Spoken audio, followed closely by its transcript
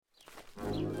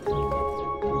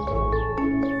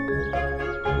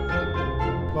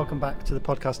Welcome back to the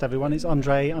podcast, everyone. It's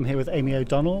Andre. I'm here with Amy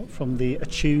O'Donnell from the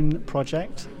Attune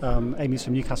project. Amy's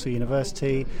from Newcastle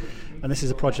University, and this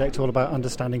is a project all about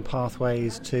understanding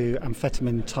pathways to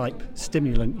amphetamine-type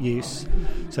stimulant use,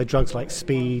 so drugs like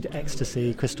speed,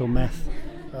 ecstasy, crystal meth.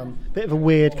 Bit of a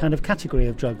weird kind of category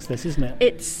of drugs, this, isn't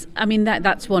it?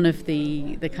 That's one of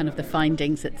the kind of the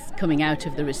findings that's coming out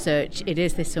of the research. It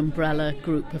is this umbrella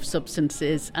group of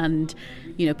substances, and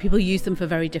people use them for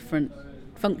very different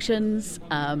functions.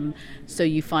 So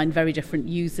you find very different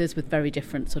users with very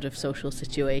different sort of social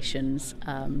situations,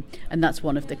 and that's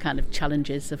one of the kind of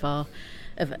challenges of our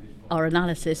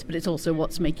analysis. But it's also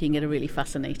what's making it a really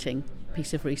fascinating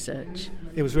piece of research.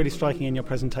 It was really striking in your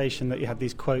presentation that you had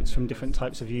these quotes from different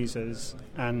types of users,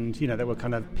 and there were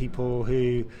kind of people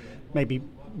who maybe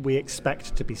we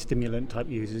expect to be stimulant type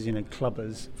users,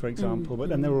 clubbers, for example, but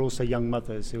then there were also young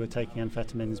mothers who were taking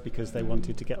amphetamines because they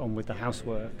wanted to get on with the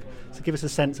housework. So give us a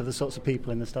sense of the sorts of people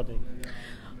in the study.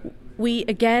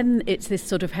 It's this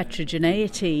sort of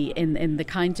heterogeneity in the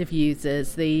kinds of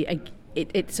users.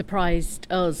 It surprised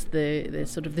us, the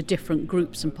sort of the different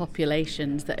groups and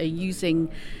populations that are using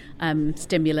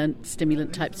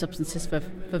stimulant type substances for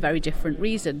very different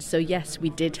reasons. So yes, we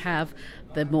did have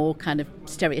the more kind of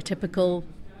stereotypical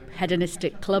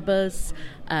hedonistic clubbers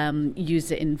use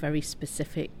it in very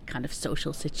specific kind of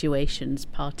social situations,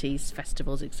 parties,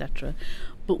 festivals, etc.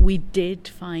 But we did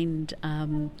find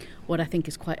what I think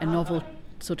is quite a novel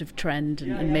sort of trend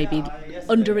and maybe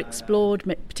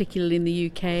underexplored, particularly in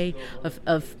the UK,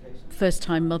 of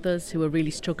first-time mothers who are really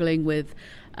struggling with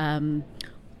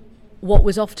what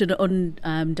was often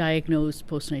undiagnosed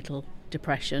postnatal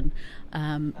depression.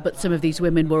 But some of these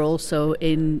women were also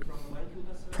in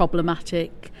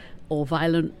problematic or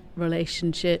violent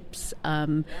relationships.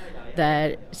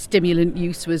 Their stimulant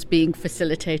use was being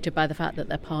facilitated by the fact that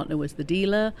their partner was the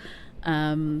dealer.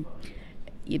 And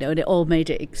it all made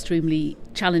it extremely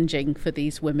challenging for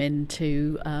these women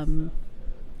to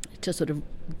sort of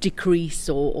decrease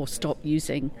or stop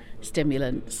using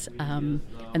stimulants.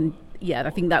 I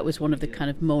think that was one of the kind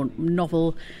of more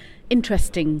novel,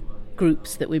 interesting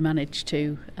groups that we managed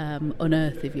to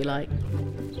unearth, if you like.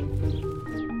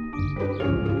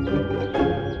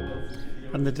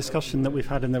 And the discussion that we've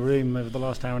had in the room over the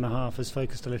last hour and a half has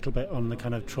focused a little bit on the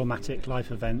kind of traumatic life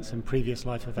events and previous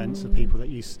life events of people that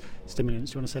use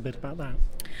stimulants. Do you want to say a bit about that?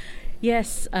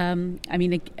 Yes.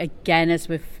 Again, as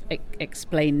we've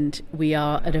explained, we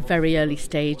are at a very early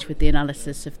stage with the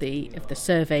analysis of the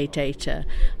survey data,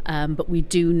 but we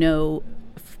do know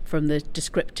from the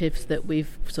descriptives that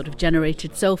we've sort of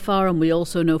generated so far, and we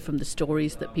also know from the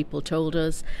stories that people told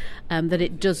us, that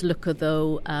it does look as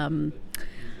though,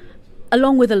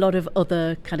 along with a lot of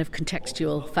other kind of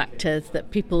contextual factors,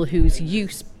 that people whose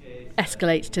use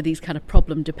escalates to these kind of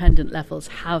problem-dependent levels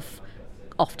have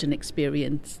often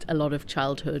experienced a lot of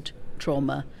childhood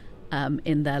trauma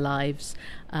in their lives,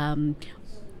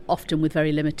 often with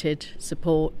very limited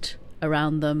support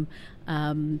around them.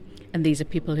 And these are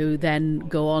people who then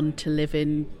go on to live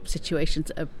in situations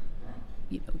that are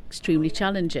extremely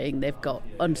challenging. They've got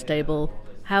unstable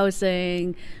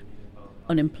housing,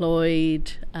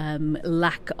 unemployed,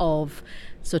 lack of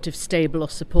sort of stable or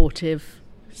supportive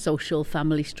social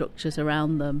family structures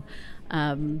around them.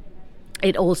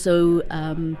 It also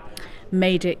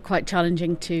made it quite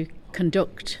challenging to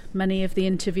conduct many of the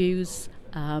interviews.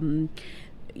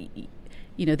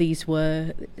 These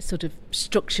were sort of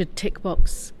structured tick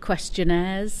box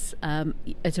questionnaires.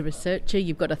 As a researcher,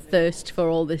 you've got a thirst for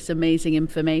all this amazing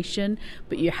information,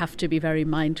 but you have to be very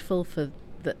mindful for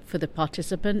the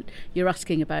participant. You're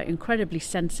asking about incredibly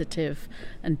sensitive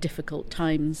and difficult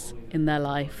times in their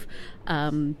life.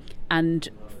 And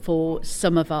for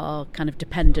some of our kind of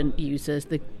dependent users,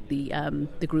 the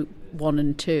group 1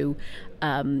 and 2,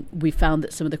 we found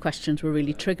that some of the questions were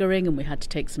really triggering, and we had to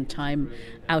take some time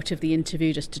out of the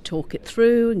interview just to talk it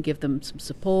through and give them some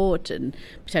support and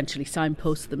potentially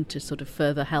signpost them to sort of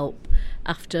further help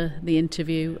after the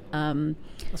interview.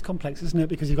 That's complex, isn't it?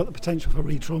 Because you've got the potential for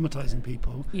re-traumatising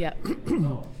people. Yeah.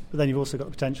 But then you've also got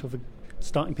the potential for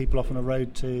starting people off on a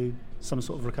road to some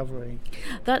sort of recovery.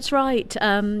 That's right.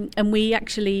 And we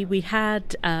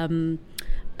had an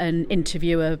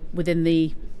interviewer within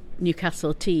the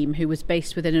Newcastle team who was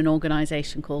based within an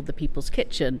organisation called the People's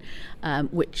Kitchen,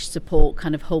 which support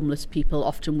kind of homeless people,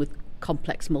 often with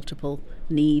complex multiple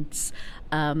needs,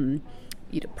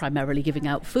 primarily giving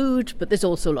out food, but there's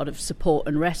also a lot of support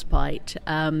and respite.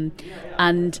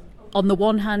 And on the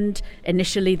one hand,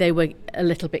 initially they were a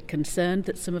little bit concerned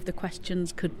that some of the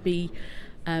questions could be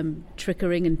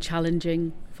triggering and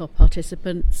challenging for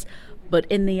participants. But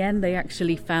in the end, they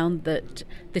actually found that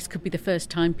this could be the first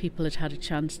time people had had a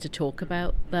chance to talk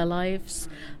about their lives,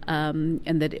 and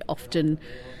that it often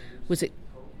was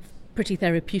pretty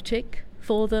therapeutic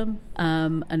for them,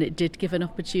 and it did give an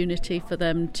opportunity for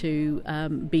them to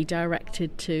be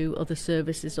directed to other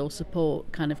services or support,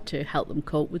 kind of to help them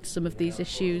cope with some of these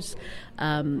issues.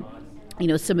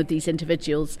 Some of these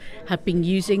individuals had been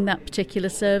using that particular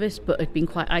service but had been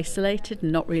quite isolated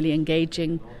and not really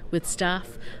engaging with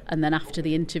staff. And then after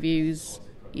the interviews,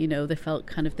 they felt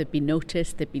kind of they'd been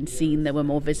noticed, they'd been seen, they were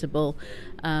more visible.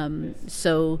 There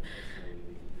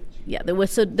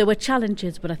were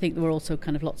challenges, but I think there were also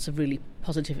kind of lots of really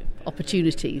positive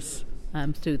opportunities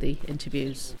through the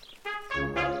interviews.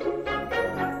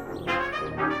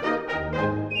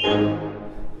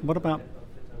 What about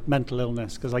mental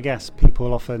illness? Because I guess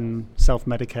people often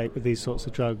self-medicate with these sorts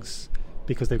of drugs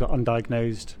because they've got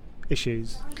undiagnosed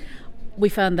issues. We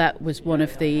found that was one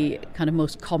of the kind of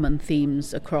most common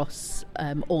themes across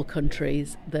all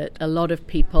countries, that a lot of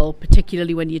people,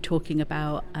 particularly when you're talking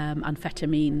about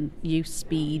amphetamine use,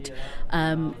 speed,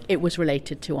 it was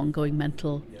related to ongoing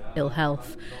mental ill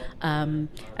health. And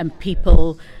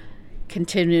people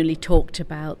continually talked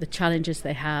about the challenges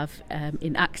they have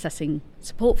in accessing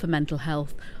support for mental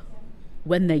health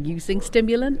when they're using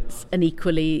stimulants, and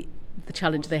equally the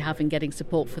challenge they have in getting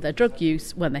support for their drug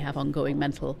use when they have ongoing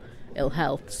mental ill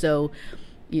health. So,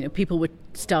 people were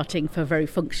starting for very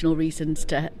functional reasons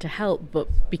to help, but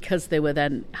because they were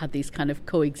then had these kind of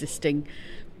coexisting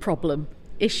problem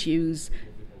issues,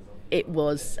 it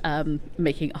was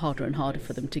making it harder and harder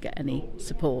for them to get any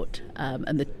support,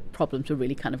 and the problems were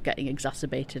really kind of getting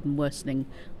exacerbated and worsening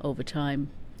over time.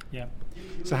 Yeah.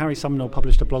 So Harry Sumnall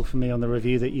published a blog for me on the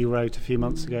review that you wrote a few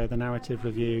months ago, the narrative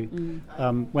review.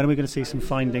 When are we going to see some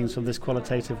findings from this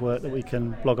qualitative work that we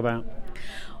can blog about?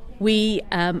 We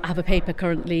have a paper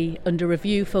currently under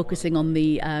review focusing on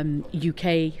the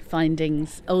UK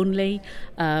findings only.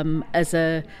 As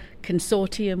a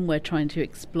consortium, we're trying to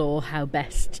explore how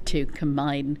best to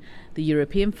combine the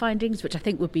European findings, which I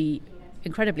think would be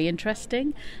incredibly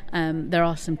interesting. There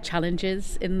are some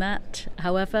challenges in that.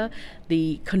 However,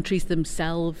 the countries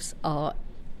themselves are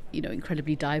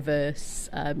incredibly diverse.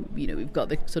 We've got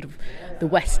the sort of the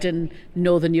Western,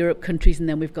 Northern Europe countries, and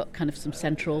then we've got kind of some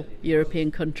Central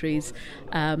European countries,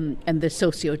 and the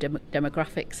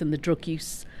socio-demographics and the drug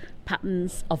use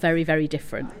patterns are very, very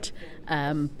different.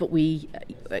 But we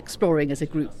are exploring as a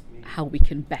group how we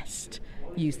can best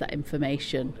use that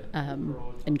information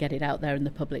and get it out there in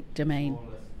the public domain.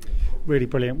 Really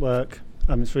brilliant work.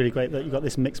 It's really great that you've got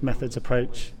this mixed methods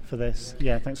approach for this.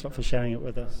 Yeah, thanks a lot for sharing it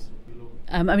with us.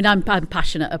 I'm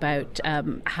passionate about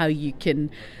how you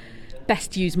can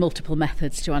best use multiple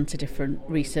methods to answer different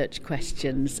research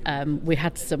questions. We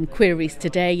had some queries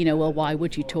today, why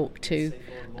would you talk to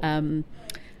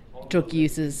drug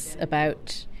users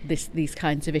about these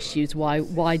kinds of issues?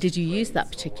 Why did you use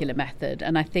that particular method?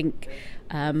 And I think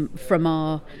from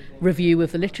our review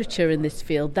of the literature in this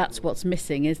field, that's what's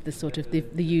missing, is the sort of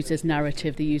the user's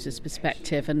narrative, the user's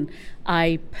perspective. And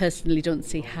I personally don't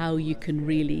see how you can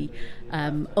really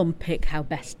unpick how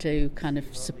best to kind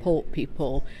of support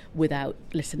people without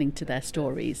listening to their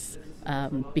stories,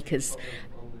 because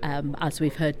as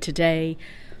we've heard today,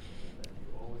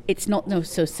 it's not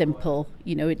so simple.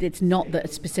 It's not that a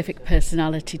specific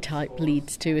personality type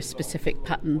leads to a specific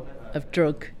pattern of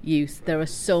drug use. There are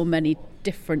so many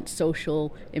different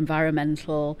social,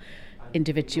 environmental,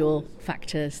 individual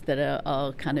factors that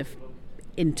are kind of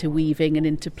interweaving and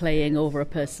interplaying over a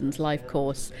person's life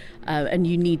course, and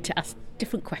you need to ask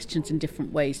different questions in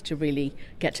different ways to really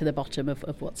get to the bottom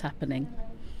of what's happening.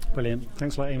 Brilliant.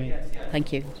 Thanks a lot, Amy.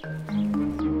 Thank you.